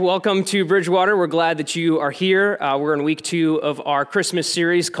Welcome to Bridgewater. We're glad that you are here. We're in week 2 of our Christmas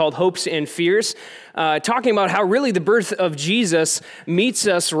series called Hopes and Fears, talking about how really the birth of Jesus meets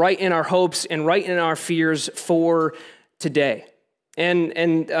us right in our hopes and right in our fears for today.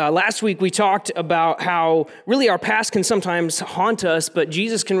 And last week we talked about how really our past can sometimes haunt us, but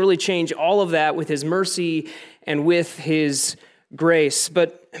Jesus can really change all of that with his mercy and with his grace.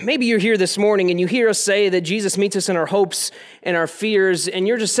 But maybe you're here this morning and you hear us say that Jesus meets us in our hopes and our fears, and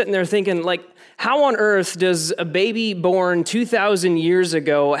you're just sitting there thinking, like, how on earth does a baby born 2,000 years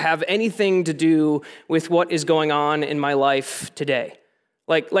ago have anything to do with what is going on in my life today?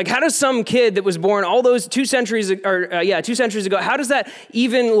 Like, how does some kid that was born all those 2 centuries ago, how does that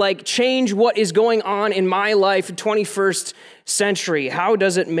even change what is going on in my life, 21st century? How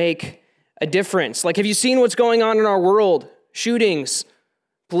does it make a difference? Have you seen what's going on in our world? Shootings,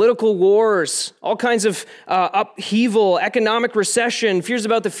 political wars, all kinds of upheaval, economic recession, fears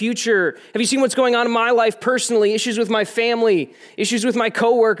about the future. Have you seen what's going on in my life personally? Issues with my family, issues with my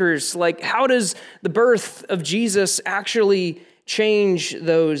coworkers. How does the birth of Jesus actually change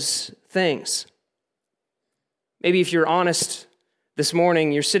those things? Maybe if you're honest this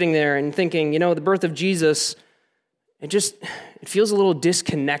morning, you're sitting there and thinking, the birth of Jesus, it feels a little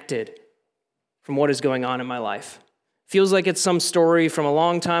disconnected from what is going on in my life. Feels like it's some story from a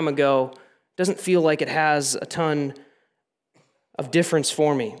long time ago. Doesn't feel like it has a ton of difference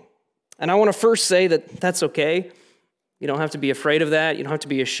for me. And I want to first say that that's okay. You don't have to be afraid of that. You don't have to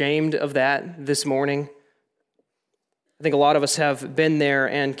be ashamed of that this morning. I think a lot of us have been there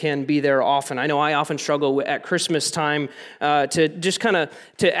and can be there often. I know I often struggle at Christmas time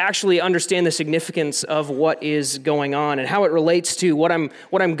to actually understand the significance of what is going on and how it relates to what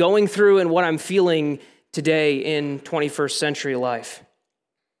I'm going through and what I'm feeling today in 21st century life.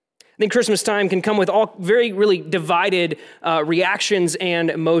 I think Christmas time can come with all really divided reactions and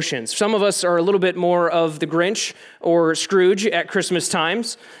emotions. Some of us are a little bit more of the Grinch or Scrooge at Christmas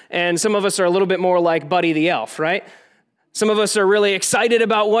times, and some of us are a little bit more like Buddy the Elf, right? Some of us are really excited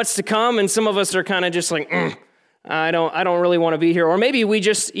about what's to come, and some of us are kind of just like, I don't really want to be here. Or maybe we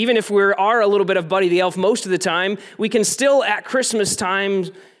just, even if we are a little bit of Buddy the Elf most of the time, we can still at Christmas time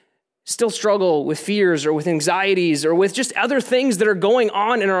still struggle with fears or with anxieties or with just other things that are going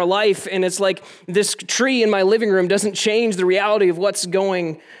on in our life. And it's like this tree in my living room doesn't change the reality of what's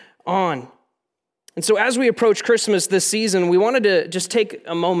going on. And so as we approach Christmas this season, we wanted to just take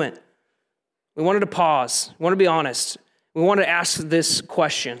a moment. We wanted to pause. We want to be honest. We wanted to ask this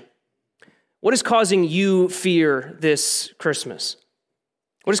question. What is causing you fear this Christmas?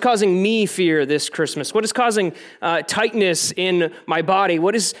 What is causing me fear this Christmas? What is causing tightness in my body?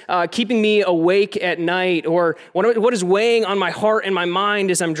 What is keeping me awake at night? Or what is weighing on my heart and my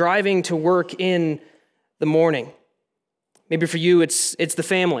mind as I'm driving to work in the morning? Maybe for you, it's the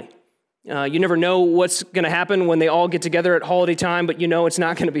family. You never know what's going to happen when they all get together at holiday time, but it's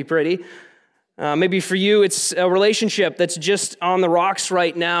not going to be pretty. Maybe for you, it's a relationship that's just on the rocks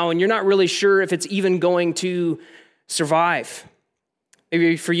right now, and you're not really sure if it's even going to survive.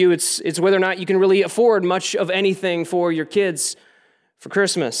 Maybe for you, it's whether or not you can really afford much of anything for your kids for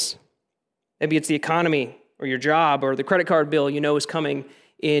Christmas. Maybe it's the economy or your job or the credit card bill is coming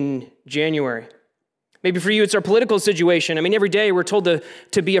in January. Maybe for you, it's our political situation. Every day we're told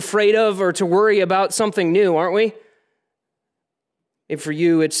to be afraid of or to worry about something new, aren't we? Maybe for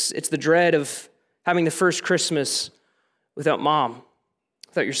you, it's the dread of having the first Christmas without mom,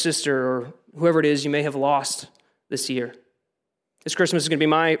 without your sister, or whoever it is you may have lost this year. This Christmas is going to be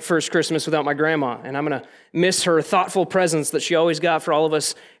my first Christmas without my grandma, and I'm going to miss her thoughtful presents that she always got for all of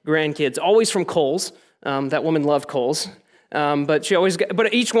us grandkids, always from Kohl's. That woman loved Kohl's, but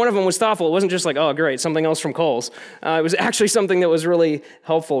each one of them was thoughtful. It wasn't just like, oh, great, something else from Kohl's. It was actually something that was really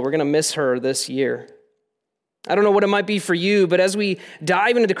helpful. We're going to miss her this year. I don't know what it might be for you, but as we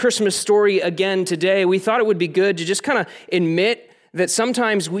dive into the Christmas story again today, we thought it would be good to just kind of admit that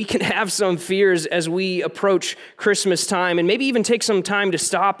sometimes we can have some fears as we approach Christmas time, and maybe even take some time to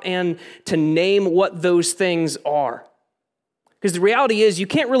stop and to name what those things are. Because the reality is you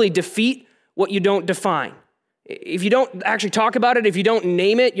can't really defeat what you don't define. If you don't actually talk about it, if you don't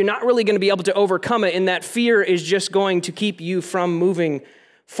name it, you're not really going to be able to overcome it, and that fear is just going to keep you from moving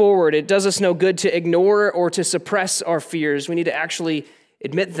forward. It does us no good to ignore or to suppress our fears. We need to actually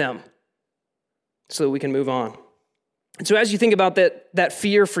admit them so that we can move on. And so as you think about that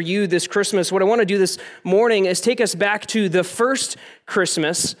fear for you this Christmas, what I want to do this morning is take us back to the first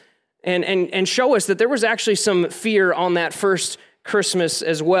Christmas and show us that there was actually some fear on that first Christmas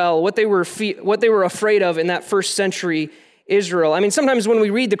as well, what they were afraid of in that first century Israel. I mean, sometimes when we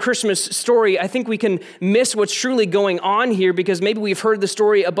read the Christmas story, I think we can miss what's truly going on here because maybe we've heard the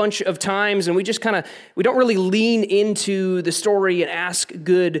story a bunch of times and we don't really lean into the story and ask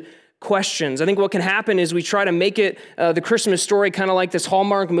good questions. I think what can happen is we try to make it the Christmas story kind of like this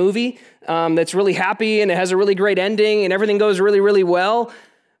Hallmark movie that's really happy and it has a really great ending and everything goes really, really well.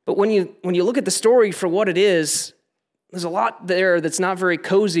 But when you look at the story for what it is, there's a lot there that's not very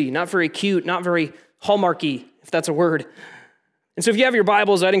cozy, not very cute, not very Hallmarky, if that's a word. And so if you have your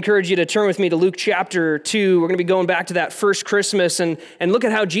Bibles, I'd encourage you to turn with me to Luke chapter 2. We're going to be going back to that first Christmas and look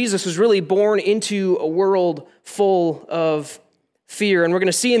at how Jesus was really born into a world full of fear. And we're going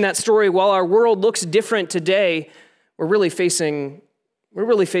to see in that story, while our world looks different today, we're really facing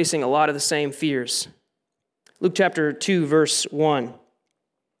a lot of the same fears. Luke chapter 2, verse 1.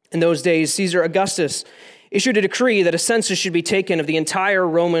 In those days, Caesar Augustus issued a decree that a census should be taken of the entire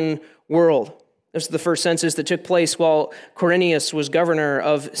Roman world. This is the first census that took place while Quirinius was governor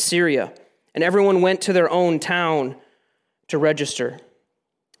of Syria, and everyone went to their own town to register.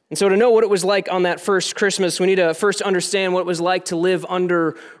 And so to know what it was like on that first Christmas, we need to first understand what it was like to live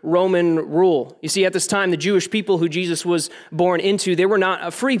under Roman rule. You see, at this time, the Jewish people who Jesus was born into, they were not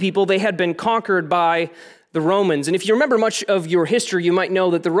a free people. They had been conquered by the Romans. And if you remember much of your history, you might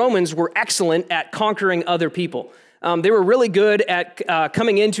know that the Romans were excellent at conquering other people. They were really good at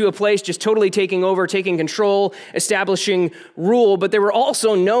coming into a place, just totally taking over, taking control, establishing rule, but they were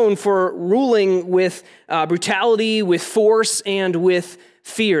also known for ruling with brutality, with force, and with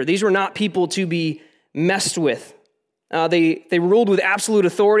fear. These were not people to be messed with. They ruled with absolute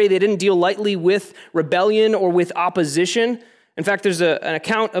authority. They didn't deal lightly with rebellion or with opposition. In fact, there's an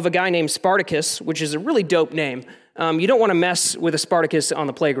account of a guy named Spartacus, which is a really dope name. You don't want to mess with a Spartacus on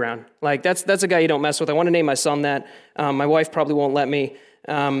the playground. Like, that's a guy you don't mess with. I want to name my son that. My wife probably won't let me,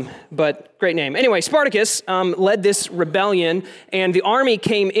 but great name. Anyway, Spartacus led this rebellion, and the army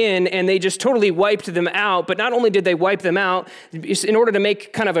came in, and they just totally wiped them out. But not only did they wipe them out, in order to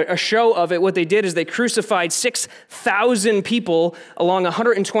make kind of a show of it, what they did is they crucified 6,000 people along a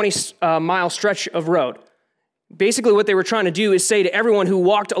 120-mile stretch of road. Basically, what they were trying to do is say to everyone who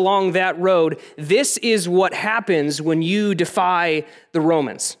walked along that road, this is what happens when you defy the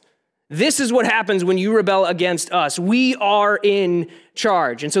Romans. This is what happens when you rebel against us. We are in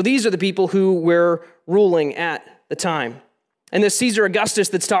charge. And so these are the people who were ruling at the time. And this Caesar Augustus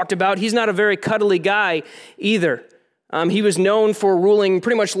that's talked about, he's not a very cuddly guy either. He was known for ruling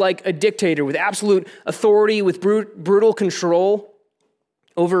pretty much like a dictator with absolute authority, with brutal control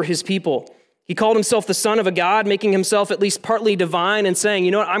over his people. He called himself the son of a god, making himself at least partly divine and saying,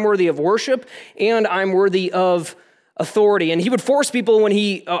 you know what, I'm worthy of worship and I'm worthy of authority. And he would force people when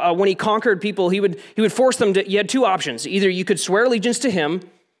he conquered people, he would force them to, you had two options. Either you could swear allegiance to him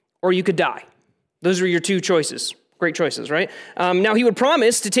or you could die. Those were your two choices. Great choices, right? Now he would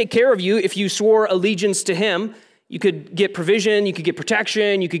promise to take care of you if you swore allegiance to him. You could get provision, you could get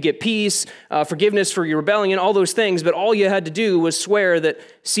protection, you could get peace, forgiveness for your rebellion, all those things. But all you had to do was swear that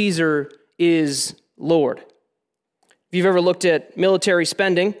Caesar is Lord. If you've ever looked at military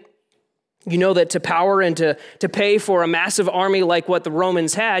spending, you know that to power and to pay for a massive army like what the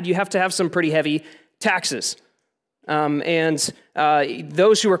Romans had, you have to have some pretty heavy taxes. And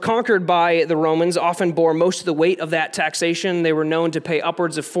those who were conquered by the Romans often bore most of the weight of that taxation. They were known to pay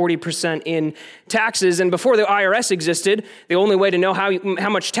upwards of 40% in taxes. And before the IRS existed, the only way to know how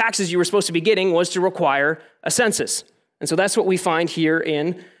much taxes you were supposed to be getting was to require a census. And so that's what we find here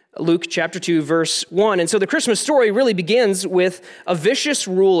in Luke chapter 2, verse 1. And so the Christmas story really begins with a vicious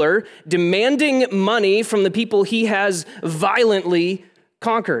ruler demanding money from the people he has violently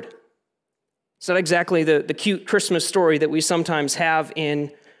conquered. It's not exactly the cute Christmas story that we sometimes have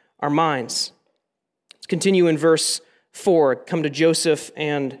in our minds. Let's continue in verse 4. Come to Joseph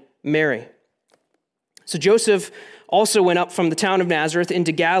and Mary. So Joseph also went up from the town of Nazareth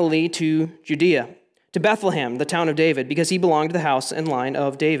into Galilee to Judea, to Bethlehem, the town of David, because he belonged to the house and line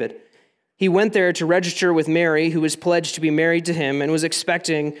of David. He went there to register with Mary, who was pledged to be married to him and was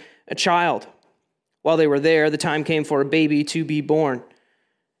expecting a child. While they were there, the time came for a baby to be born.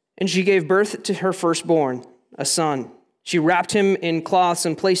 And she gave birth to her firstborn, a son. She wrapped him in cloths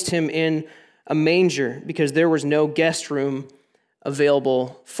and placed him in a manger because there was no guest room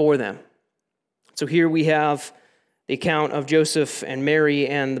available for them. So here we have the account of Joseph and Mary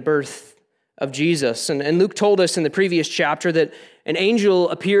and the birth of Jesus. And Luke told us in the previous chapter that an angel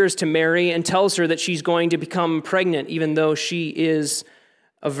appears to Mary and tells her that she's going to become pregnant, even though she is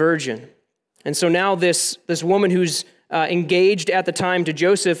a virgin. And so now this woman who's engaged at the time to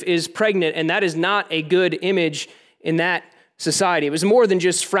Joseph is pregnant, and that is not a good image in that society. It was more than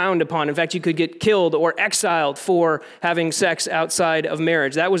just frowned upon. In fact, you could get killed or exiled for having sex outside of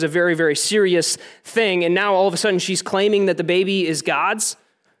marriage. That was a very, very serious thing. And now all of a sudden she's claiming that the baby is God's.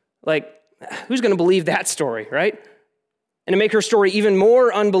 Like, who's going to believe that story, right? And to make her story even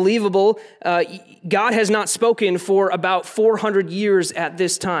more unbelievable, God has not spoken for about 400 years at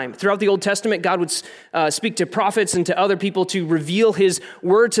this time. Throughout the Old Testament, God would speak to prophets and to other people to reveal his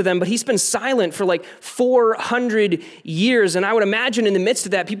word to them, but he's been silent for like 400 years. And I would imagine in the midst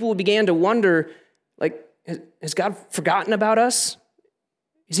of that, people began to wonder, like, has God forgotten about us?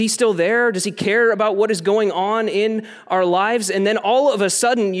 Is he still there? Does he care about what is going on in our lives? And then all of a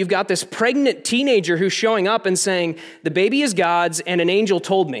sudden, you've got this pregnant teenager who's showing up and saying, the baby is God's and an angel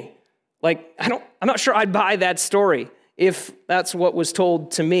told me. Like, I'm not sure I'd buy that story if that's what was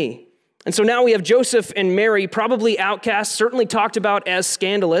told to me. And so now we have Joseph and Mary, probably outcasts, certainly talked about as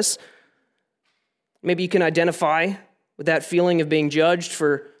scandalous. Maybe you can identify with that feeling of being judged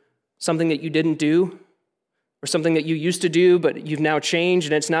for something that you didn't do, or something that you used to do, but you've now changed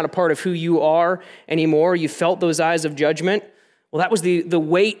and it's not a part of who you are anymore. You felt those eyes of judgment. Well, that was the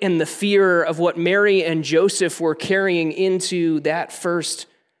weight and the fear of what Mary and Joseph were carrying into that first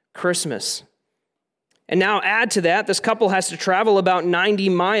Christmas. And now add to that, this couple has to travel about 90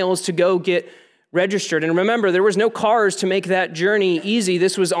 miles to go get registered. And remember, there was no cars to make that journey easy.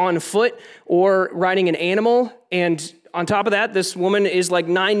 This was on foot or riding an animal. And on top of that, this woman is like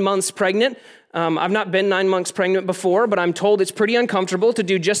 9 months pregnant. I've not been 9 months pregnant before, but I'm told it's pretty uncomfortable to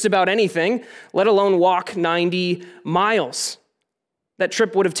do just about anything, let alone walk 90 miles. That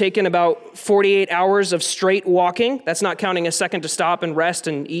trip would have taken about 48 hours of straight walking. That's not counting a second to stop and rest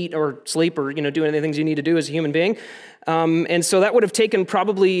and eat or sleep or, do any of the things you need to do as a human being. And so that would have taken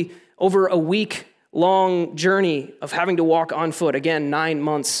probably over a week-long journey of having to walk on foot. Again, 9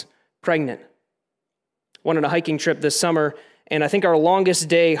 months pregnant. Went on a hiking trip this summer, and I think our longest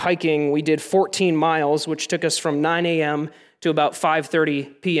day hiking, we did 14 miles, which took us from 9 a.m. to about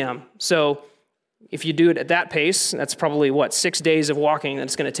 5:30 p.m. So if you do it at that pace, that's probably, 6 days of walking that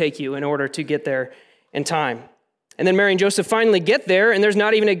it's going to take you in order to get there in time. And then Mary and Joseph finally get there, and there's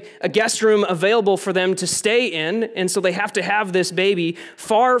not even a guest room available for them to stay in, and so they have to have this baby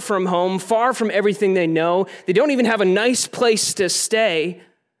far from home, far from everything they know. They don't even have a nice place to stay.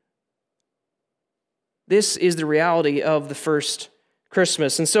 This is the reality of the first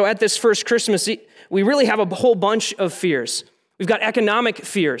Christmas. And so at this first Christmas, we really have a whole bunch of fears. We've got economic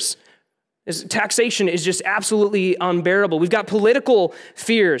fears. Taxation is just absolutely unbearable. We've got political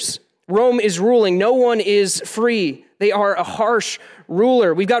fears. Rome is ruling. No one is free. They are a harsh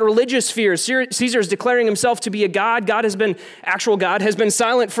ruler. We've got religious fears. Caesar is declaring himself to be a god. Actual God, has been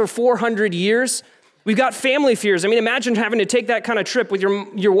silent for 400 years. We've got family fears. I mean, imagine having to take that kind of trip with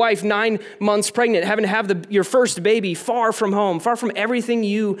your wife 9 months pregnant, having to have your first baby far from home, far from everything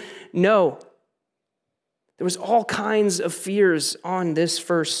you know. There was all kinds of fears on this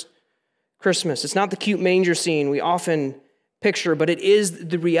first Christmas. It's not the cute manger scene we often picture, but it is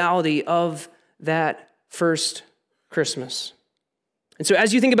the reality of that first Christmas. And so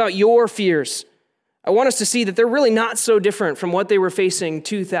as you think about your fears, I want us to see that they're really not so different from what they were facing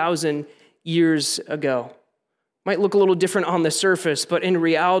 2,000 years ago. Might look a little different on the surface, but in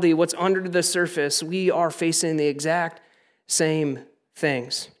reality, what's under the surface, we are facing the exact same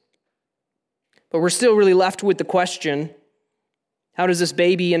things. But we're still really left with the question, how does this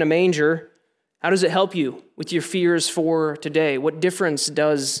baby in a manger, how does it help you with your fears for today? What difference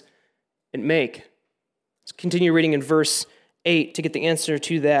does it make? Let's continue reading in verse 8 to get the answer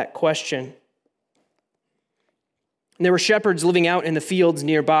to that question. And there were shepherds living out in the fields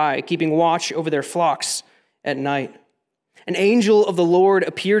nearby, keeping watch over their flocks at night. An angel of the Lord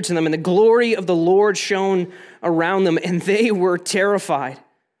appeared to them, and the glory of the Lord shone around them, and they were terrified.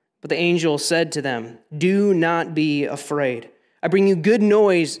 But the angel said to them, "Do not be afraid. I bring you good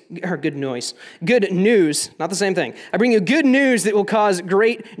news, not the same thing. I bring you good news that will cause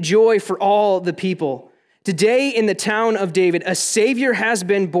great joy for all the people. Today in the town of David, a Savior has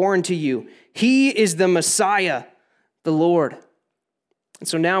been born to you. He is the Messiah, the Lord." And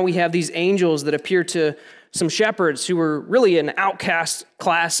so now we have these angels that appear to some shepherds who were really an outcast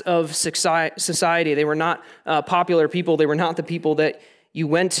class of society. They were not popular people. They were not the people that you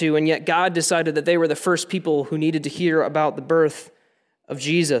went to, and yet God decided that they were the first people who needed to hear about the birth of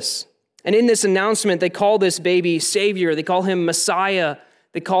Jesus. And in this announcement, they call this baby Savior. They call him Messiah.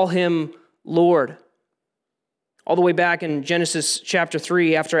 They call him Lord. All the way back in Genesis chapter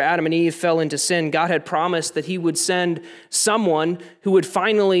 3, after Adam and Eve fell into sin, God had promised that he would send someone who would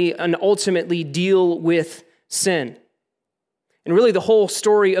finally and ultimately deal with sin. And really the whole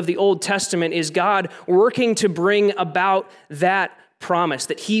story of the Old Testament is God working to bring about that promise,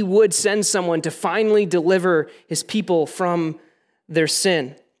 that he would send someone to finally deliver his people from their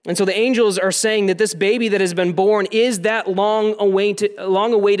sin. And so the angels are saying that this baby that has been born is that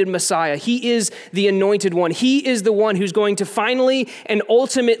long-awaited Messiah. He is the anointed one. He is the one who's going to finally and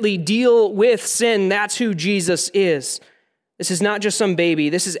ultimately deal with sin. That's who Jesus is. This is not just some baby.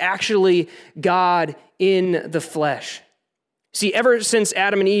 This is actually God in the flesh. See, ever since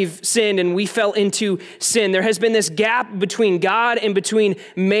Adam and Eve sinned and we fell into sin, there has been this gap between God and between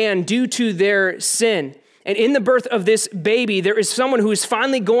man due to their sin. And in the birth of this baby, there is someone who is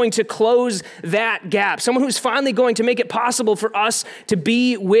finally going to close that gap, someone who's finally going to make it possible for us to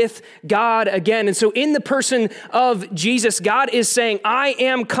be with God again. And so in the person of Jesus, God is saying, I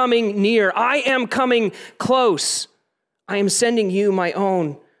am coming near. I am coming close. I am sending you my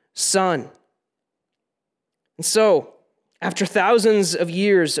own son. And so, after thousands of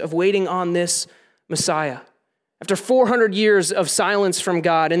years of waiting on this Messiah, after 400 years of silence from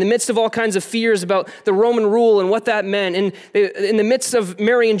God, in the midst of all kinds of fears about the Roman rule and what that meant, and in the midst of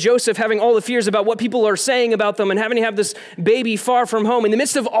Mary and Joseph having all the fears about what people are saying about them and having to have this baby far from home, in the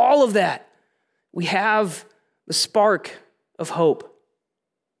midst of all of that, we have the spark of hope.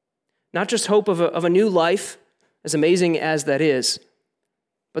 Not just hope of a new life, as amazing as that is,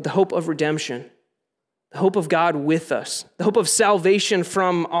 but the hope of redemption, the hope of God with us, the hope of salvation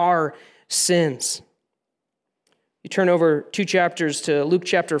from our sins. You turn over 2 chapters to Luke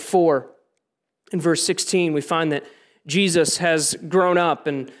chapter 4. In verse 16, we find that Jesus has grown up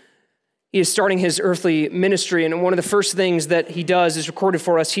and he is starting his earthly ministry. And one of the first things that he does is recorded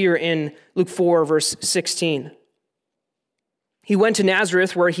for us here in Luke 4, verse 16. He went to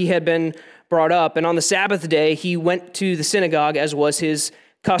Nazareth where he had been brought up, and on the Sabbath day, he went to the synagogue as was his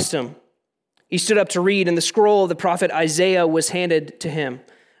custom. He stood up to read, and the scroll of the prophet Isaiah was handed to him.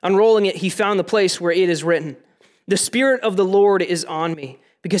 Unrolling it, he found the place where it is written, "The Spirit of the Lord is on me,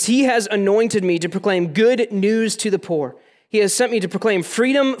 because he has anointed me to proclaim good news to the poor. He has sent me to proclaim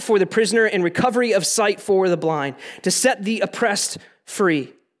freedom for the prisoner and recovery of sight for the blind, to set the oppressed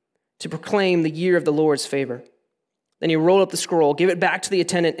free, to proclaim the year of the Lord's favor." Then he rolled up the scroll, gave it back to the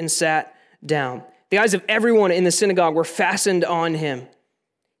attendant, and sat down. The eyes of everyone in the synagogue were fastened on him.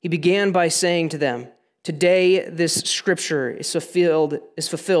 He began by saying to them, "Today this scripture is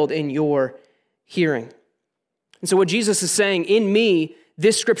fulfilled in your hearing." And so what Jesus is saying, in me,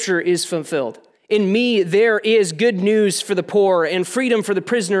 this scripture is fulfilled. In me, there is good news for the poor and freedom for the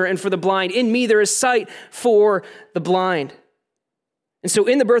prisoner and for the blind. In me, there is sight for the blind. And so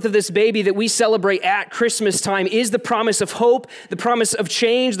in the birth of this baby that we celebrate at Christmas time is the promise of hope, the promise of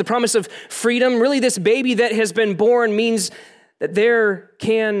change, the promise of freedom. Really, this baby that has been born means that there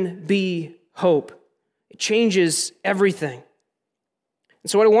can be hope. It changes everything. And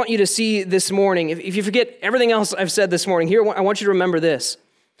so what I want you to see this morning, if you forget everything else I've said this morning, here I want you to remember this.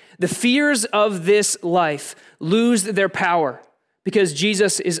 The fears of this life lose their power because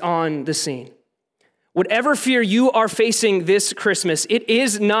Jesus is on the scene. Whatever fear you are facing this Christmas, it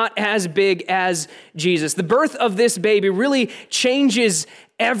is not as big as Jesus. The birth of this baby really changes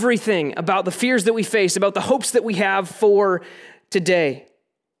everything about the fears that we face, about the hopes that we have for today.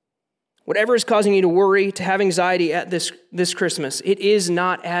 Whatever is causing you to worry, to have anxiety at this Christmas, it is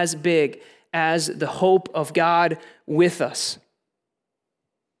not as big as the hope of God with us.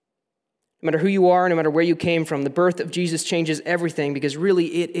 No matter who you are, no matter where you came from, the birth of Jesus changes everything because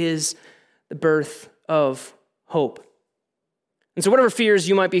really it is the birth of hope. And so whatever fears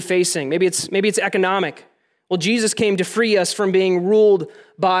you might be facing, maybe it's economic. Well, Jesus came to free us from being ruled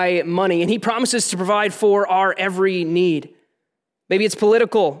by money, and he promises to provide for our every need. Maybe it's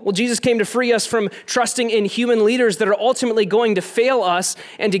political. Well, Jesus came to free us from trusting in human leaders that are ultimately going to fail us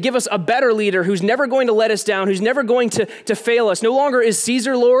and to give us a better leader who's never going to let us down, who's never going to fail us. No longer is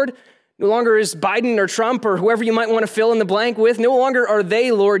Caesar Lord. No longer is Biden or Trump or whoever you might want to fill in the blank with. No longer are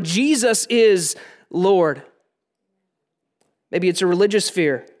they Lord. Jesus is Lord. Maybe it's a religious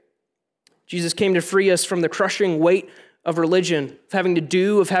fear. Jesus came to free us from the crushing weight of religion, of having to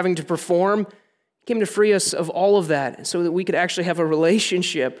do, of having to perform. He came to free us of all of that so that we could actually have a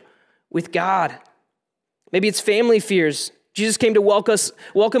relationship with God. Maybe it's family fears. Jesus came to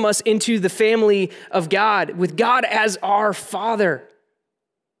welcome us into the family of God, with God as our Father.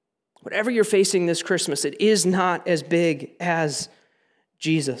 Whatever you're facing this Christmas, it is not as big as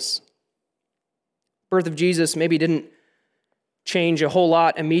Jesus. Birth of Jesus maybe didn't change a whole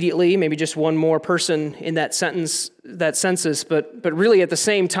lot immediately, maybe just one more person in that census, but really at the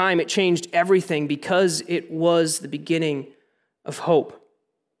same time, it changed everything because it was the beginning of hope.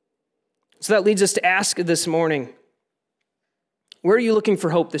 So that leads us to ask this morning, Where are you looking for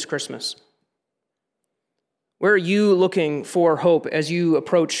hope this Christmas? Where are you looking for hope as you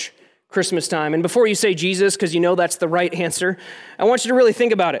approach Christmas time? And before you say Jesus, because you know that's the right answer, I want you to really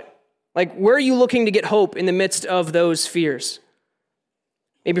think about it. Like, where are you looking to get hope in the midst of those fears?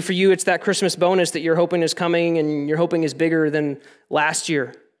 Maybe for you, it's that Christmas bonus that you're hoping is coming and you're hoping is bigger than last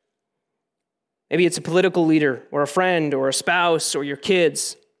year. Maybe it's a political leader or a friend or a spouse or your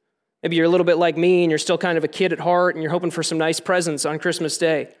kids. Maybe you're a little bit like me and you're still kind of a kid at heart and you're hoping for some nice presents on Christmas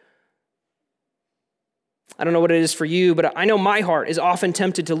Day. I don't know what it is for you, but I know my heart is often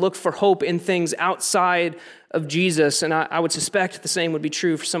tempted to look for hope in things outside of Jesus, and I would suspect the same would be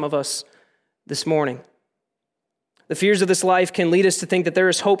true for some of us this morning. The fears of this life can lead us to think that there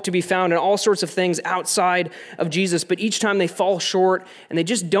is hope to be found in all sorts of things outside of Jesus, but each time they fall short and they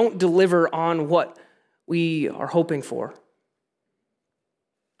just don't deliver on what we are hoping for.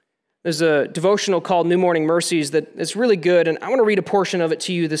 There's a devotional called New Morning Mercies that is really good, and I want to read a portion of it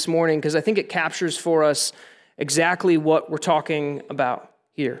to you this morning because I think it captures for us exactly what we're talking about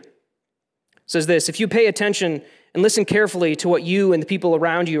here. It says this: if you pay attention and listen carefully to what you and the people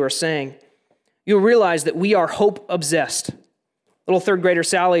around you are saying, you'll realize that we are hope-obsessed. Little third grader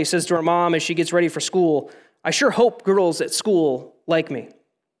Sally says to her mom as she gets ready for school, "I sure hope girls at school like me."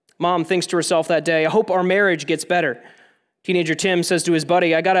 Mom thinks to herself that day, "I hope our marriage gets better." Teenager Tim says to his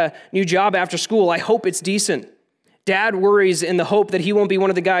buddy, "I got a new job after school. I hope it's decent." Dad worries in the hope that he won't be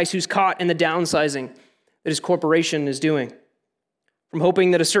one of the guys who's caught in the downsizing that his corporation is doing. From hoping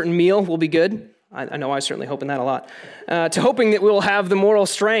that a certain meal will be good, I know I certainly hope in that a lot, to hoping that we'll have the moral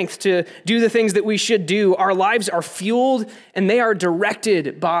strength to do the things that we should do, our lives are fueled and they are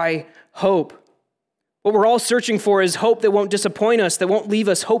directed by hope. What we're all searching for is hope that won't disappoint us, that won't leave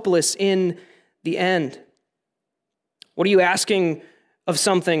us hopeless in the end. What are you asking of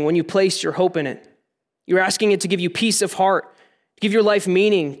something when you place your hope in it? You're asking it to give you peace of heart, to give your life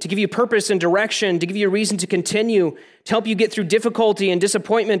meaning, to give you purpose and direction, to give you a reason to continue, to help you get through difficulty and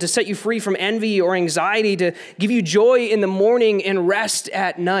disappointment, to set you free from envy or anxiety, to give you joy in the morning and rest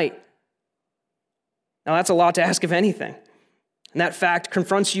at night. Now, that's a lot to ask of anything. And that fact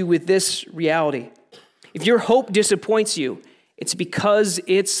confronts you with this reality. If your hope disappoints you, it's because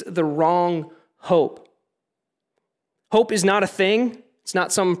it's the wrong hope. Hope is not a thing. It's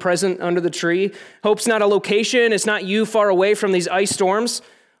not some present under the tree. Hope's not a location. It's not you far away from these ice storms.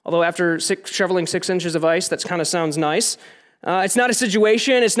 Although after shoveling 6 inches of ice, that kind of sounds nice. It's not a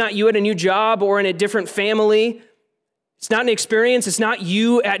situation. It's not you at a new job or in a different family. It's not an experience. It's not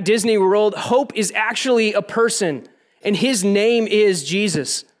you at Disney World. Hope is actually a person, and his name is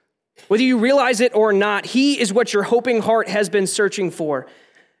Jesus. Whether you realize it or not, he is what your hoping heart has been searching for.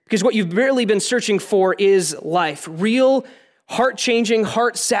 Because what you've really been searching for is life. Real, heart-changing,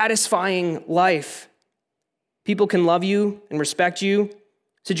 heart-satisfying life. People can love you and respect you.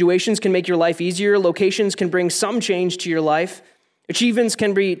 Situations can make your life easier. Locations can bring some change to your life. Achievements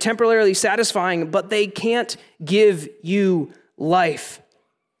can be temporarily satisfying, but they can't give you life.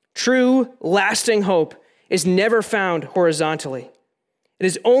 True, lasting hope is never found horizontally. It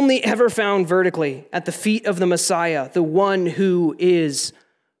is only ever found vertically at the feet of the Messiah, the one who is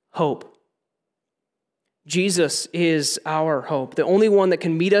hope. Jesus is our hope, the only one that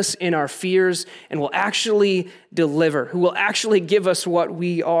can meet us in our fears and will actually deliver, who will actually give us what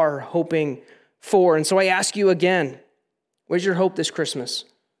we are hoping for. And so I ask you again, where's your hope this Christmas?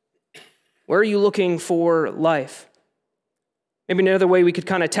 Where are you looking for life? Maybe another way we could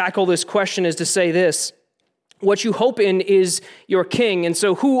kind of tackle this question is to say this: what you hope in is your king. And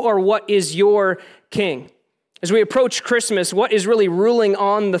so who or what is your king? As we approach Christmas, what is really ruling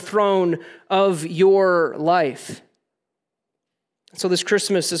on the throne of your life? So this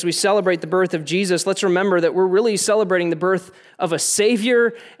Christmas, as we celebrate the birth of Jesus, let's remember that we're really celebrating the birth of a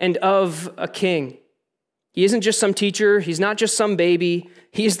Savior and of a King. He isn't just some teacher. He's not just some baby.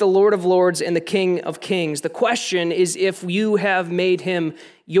 He is the Lord of Lords and the King of Kings. The question is if you have made him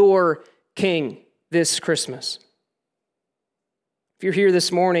your King this Christmas. If you're here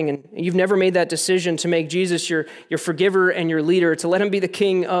this morning and you've never made that decision to make Jesus your forgiver and your leader, to let him be the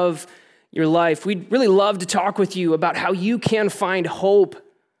king of your life, we'd really love to talk with you about how you can find hope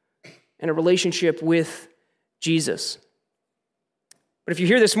and a relationship with Jesus. But if you're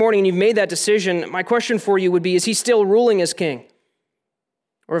here this morning and you've made that decision, my question for you would be, is he still ruling as king?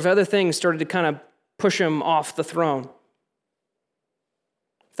 Or have other things started to kind of push him off the throne?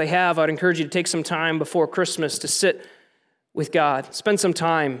 If they have, I'd encourage you to take some time before Christmas to sit with God. Spend some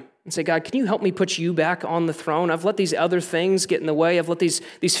time and say, God, can you help me put you back on the throne? I've let these other things get in the way. I've let these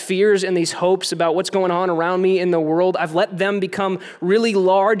fears and these hopes about what's going on around me in the world, I've let them become really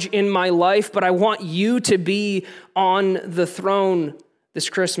large in my life, but I want you to be on the throne this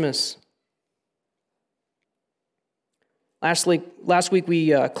Christmas. Last week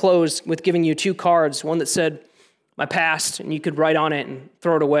we closed with giving you 2 cards, one that said, my past, and you could write on it and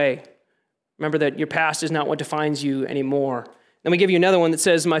throw it away. Remember that your past is not what defines you anymore. Then we give you another one that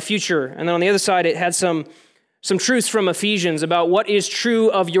says, my future. And then on the other side, it had some truths from Ephesians about what is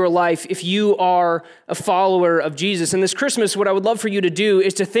true of your life if you are a follower of Jesus. And this Christmas, what I would love for you to do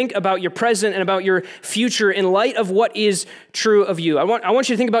is to think about your present and about your future in light of what is true of you. I want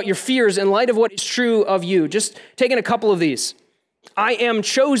you to think about your fears in light of what is true of you. Just taking a couple of these. I am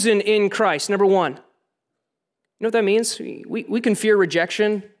chosen in Christ, number 1. You know what that means? We can fear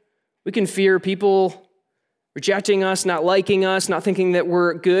rejection. We can fear people rejecting us, not liking us, not thinking that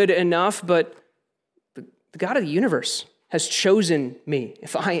we're good enough, but the God of the universe has chosen me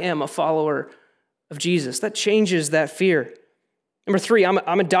if I am a follower of Jesus. That changes that fear. Number 3,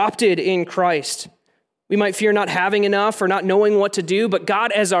 I'm adopted in Christ. We might fear not having enough or not knowing what to do, but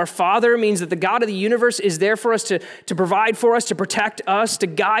God as our Father means that the God of the universe is there for us to provide for us, to protect us, to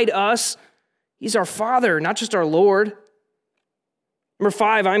guide us. He's our Father, not just our Lord. Number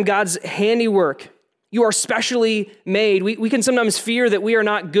 5, I'm God's handiwork. You are specially made. We can sometimes fear that we are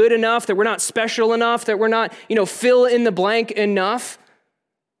not good enough, that we're not special enough, that we're not, fill in the blank enough.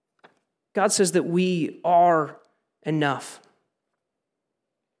 God says that we are enough.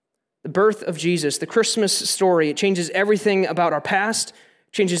 The birth of Jesus, the Christmas story, it changes everything about our past,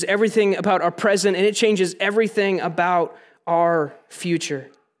 changes everything about our present, and it changes everything about our future.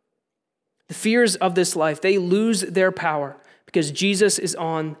 The fears of this life, they lose their power because Jesus is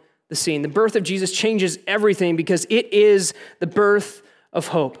on the scene. The birth of Jesus changes everything because it is the birth of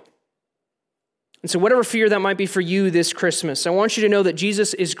hope. And so whatever fear that might be for you this Christmas, I want you to know that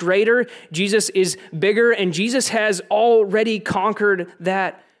Jesus is greater, Jesus is bigger, and Jesus has already conquered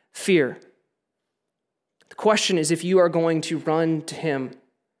that fear. The question is if you are going to run to him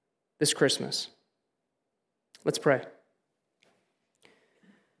this Christmas. Let's pray.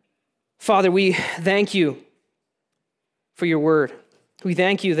 Father, we thank you for your word. We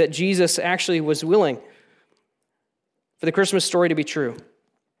thank you that Jesus actually was willing for the Christmas story to be true.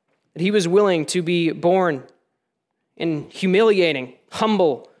 That he was willing to be born in humiliating,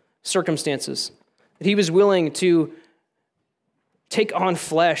 humble circumstances. That he was willing to take on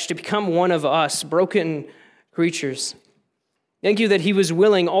flesh, to become one of us, broken creatures. Thank you that he was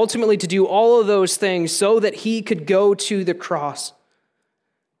willing ultimately to do all of those things so that he could go to the cross.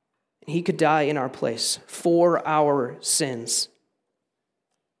 And he could die in our place for our sins.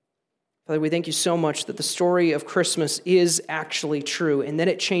 Father, we thank you so much that the story of Christmas is actually true and that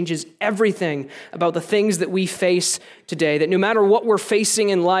it changes everything about the things that we face today. That no matter what we're facing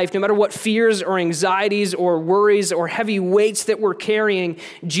in life, no matter what fears or anxieties or worries or heavy weights that we're carrying,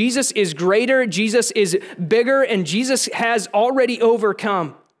 Jesus is greater, Jesus is bigger, and Jesus has already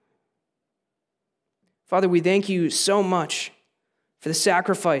overcome. Father, we thank you so much for the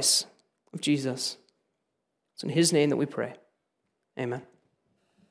sacrifice of Jesus. It's in his name that we pray. Amen.